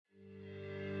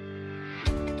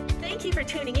Thank you for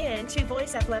tuning in to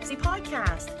Voice Epilepsy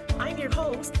Podcast. I'm your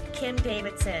host, Kim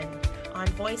Davidson. On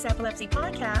Voice Epilepsy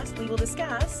Podcast, we will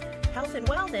discuss health and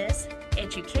wellness,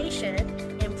 education,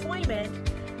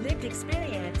 employment, lived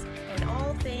experience, and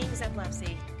all things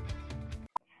epilepsy.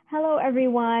 Hello,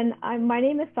 everyone. My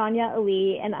name is Sonia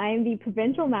Ali, and I am the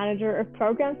Provincial Manager of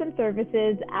Programs and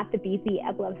Services at the BC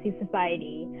Epilepsy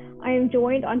Society. I am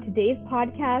joined on today's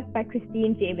podcast by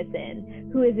Christine Jamieson,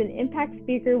 who is an impact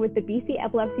speaker with the BC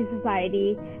Epilepsy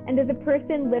Society and is a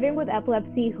person living with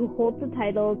epilepsy who holds the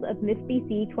titles of Miss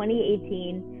BC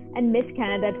 2018 and Miss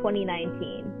Canada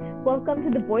 2019. Welcome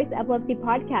to the Voice Epilepsy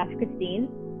Podcast,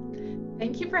 Christine.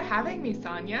 Thank you for having me,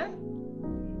 Sonia.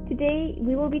 Today,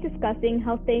 we will be discussing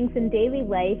how things in daily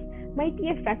life might be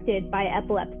affected by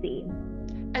epilepsy.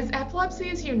 As epilepsy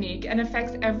is unique and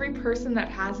affects every person that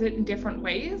has it in different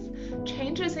ways,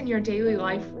 changes in your daily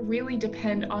life really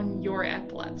depend on your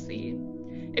epilepsy.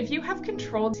 If you have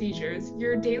controlled seizures,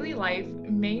 your daily life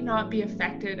may not be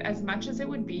affected as much as it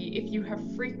would be if you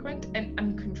have frequent and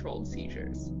uncontrolled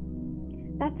seizures.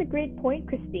 That's a great point,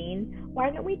 Christine. Why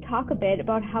don't we talk a bit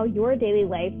about how your daily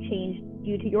life changed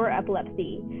due to your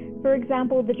epilepsy? For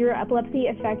example, did your epilepsy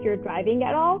affect your driving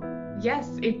at all?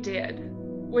 Yes, it did.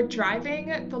 With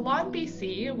driving, the law in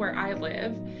BC, where I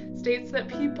live, states that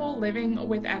people living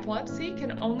with epilepsy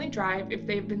can only drive if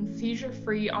they've been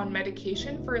seizure-free on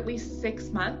medication for at least 6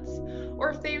 months,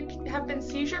 or if they have been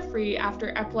seizure-free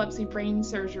after epilepsy brain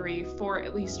surgery for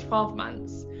at least 12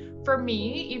 months. For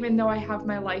me, even though I have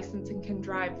my license and can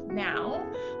drive now,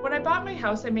 when I bought my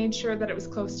house, I made sure that it was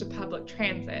close to public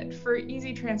transit for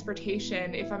easy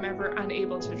transportation if I'm ever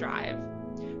unable to drive.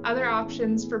 Other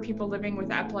options for people living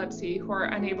with epilepsy who are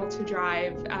unable to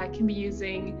drive can be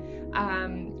using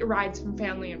rides from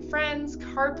family and friends,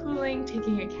 carpooling,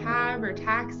 taking a cab or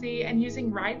taxi, and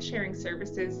using ride-sharing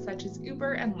services such as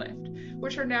Uber and Lyft,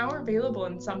 which are now available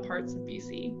in some parts of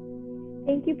BC.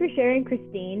 Thank you for sharing,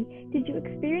 Christine. Did you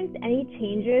experience any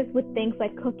changes with things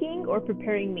like cooking or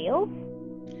preparing meals?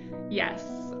 Yes,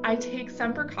 I take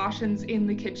some precautions in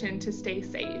the kitchen to stay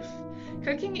safe.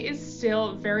 Cooking is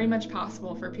still very much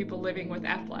possible for people living with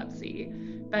epilepsy,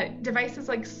 but devices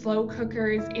like slow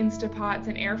cookers, Instapots,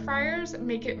 and air fryers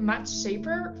make it much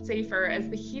safer as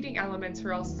the heating elements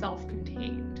are all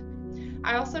self-contained.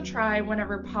 I also try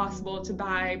whenever possible to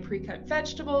buy pre-cut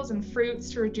vegetables and fruits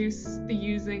to reduce the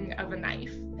using of a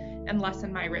knife and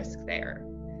lessen my risk there.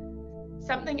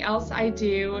 Something else I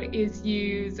do is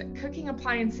use cooking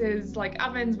appliances like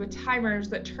ovens with timers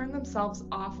that turn themselves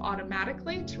off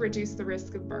automatically to reduce the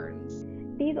risk of burns.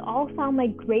 These all sound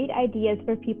like great ideas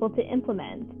for people to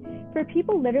implement. For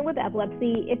people living with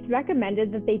epilepsy, it's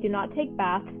recommended that they do not take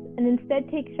baths and instead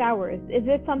take showers. Is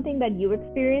this something that you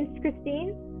experienced,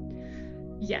 Christine?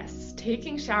 Yes,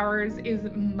 taking showers is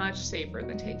much safer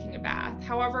than taking a bath.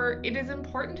 However, it is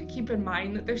important to keep in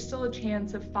mind that there's still a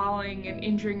chance of falling and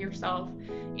injuring yourself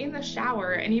in the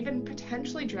shower and even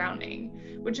potentially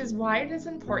drowning, which is why it is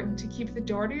important to keep the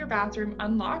door to your bathroom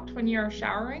unlocked when you are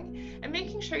showering and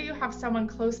making sure you have someone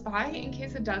close by in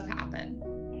case it does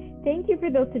happen. Thank you for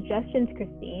those suggestions,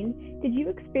 Christine. Did you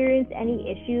experience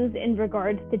any issues in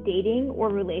regards to dating or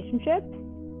relationships?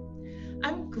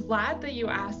 I'm glad that you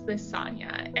asked this,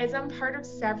 Sonia, as I'm part of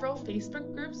several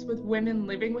Facebook groups with women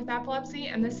living with epilepsy,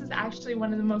 and this is actually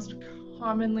one of the most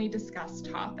commonly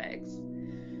discussed topics.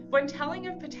 When telling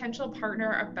a potential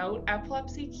partner about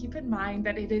epilepsy, keep in mind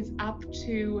that it is up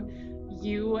to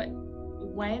you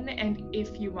when and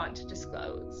if you want to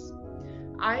disclose.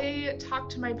 I talk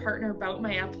to my partner about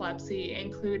my epilepsy,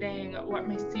 including what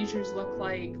my seizures look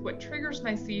like, what triggers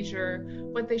my seizure,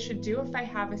 what they should do if I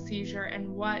have a seizure, and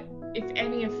what, if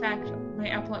any, effect my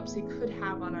epilepsy could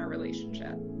have on our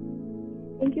relationship.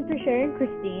 Thank you for sharing,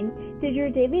 Christine. Did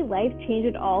your daily life change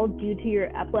at all due to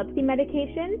your epilepsy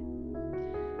medication?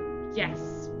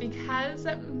 Yes, because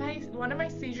one of my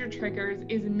seizure triggers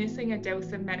is missing a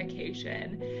dose of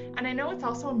medication, and I know it's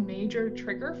also a major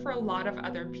trigger for a lot of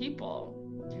other people.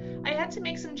 I had to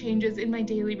make some changes in my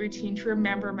daily routine to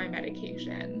remember my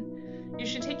medication. You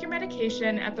should take your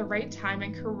medication at the right time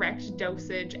and correct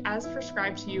dosage as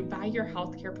prescribed to you by your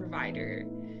healthcare provider.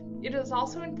 It is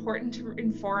also important to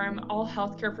inform all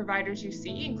healthcare providers you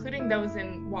see, including those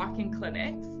in walk-in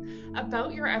clinics,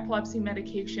 about your epilepsy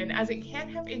medication, as it can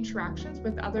have interactions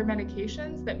with other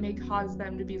medications that may cause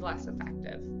them to be less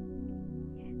effective.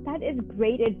 That is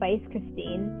great advice,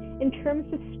 Christine. In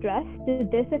terms of stress,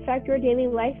 did this affect your daily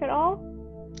life at all?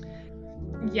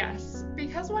 Yes,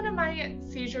 because one of my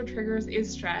seizure triggers is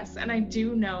stress, and I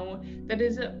do know that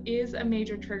is a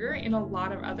major trigger in a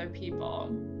lot of other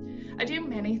people. I do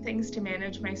many things to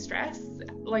manage my stress.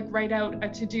 write out a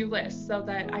to-do list so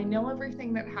that I know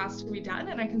everything that has to be done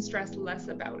and I can stress less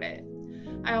about it.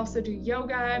 I also do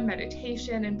yoga,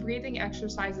 meditation, and breathing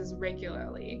exercises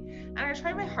regularly. And I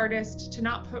try my hardest to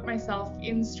not put myself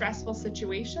in stressful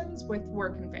situations with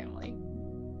work and family.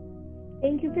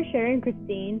 Thank you for sharing,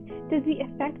 Christine. Does the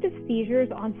effect of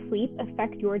seizures on sleep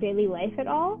affect your daily life at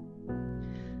all?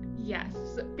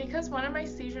 Yes, because one of my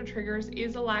seizure triggers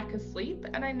is a lack of sleep,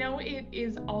 and I know it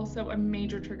is also a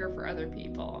major trigger for other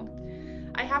people.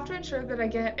 I have to ensure that I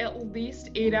get at least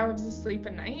 8 hours of sleep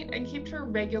a night and keep to a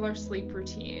regular sleep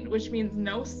routine, which means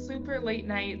no super late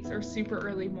nights or super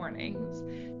early mornings.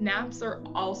 Naps are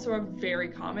also a very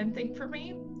common thing for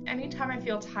me. Anytime I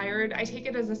feel tired, I take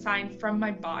it as a sign from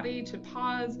my body to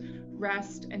pause,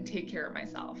 rest, and take care of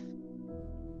myself.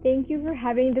 Thank you for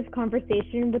having this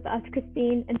conversation with us,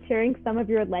 Christine, and sharing some of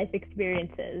your life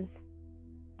experiences.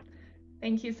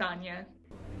 Thank you, Sonia.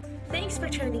 Thanks for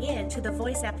tuning in to the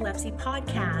Voice Epilepsy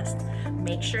podcast.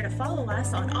 Make sure to follow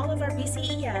us on all of our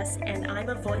BCES and I'm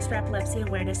a Voice for Epilepsy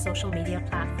Awareness social media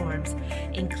platforms.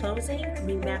 In closing,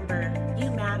 remember, you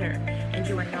matter and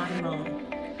you are not alone.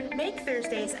 Make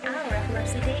Thursdays our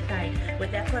Epilepsy Date Night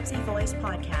with Epilepsy Voice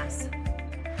Podcasts.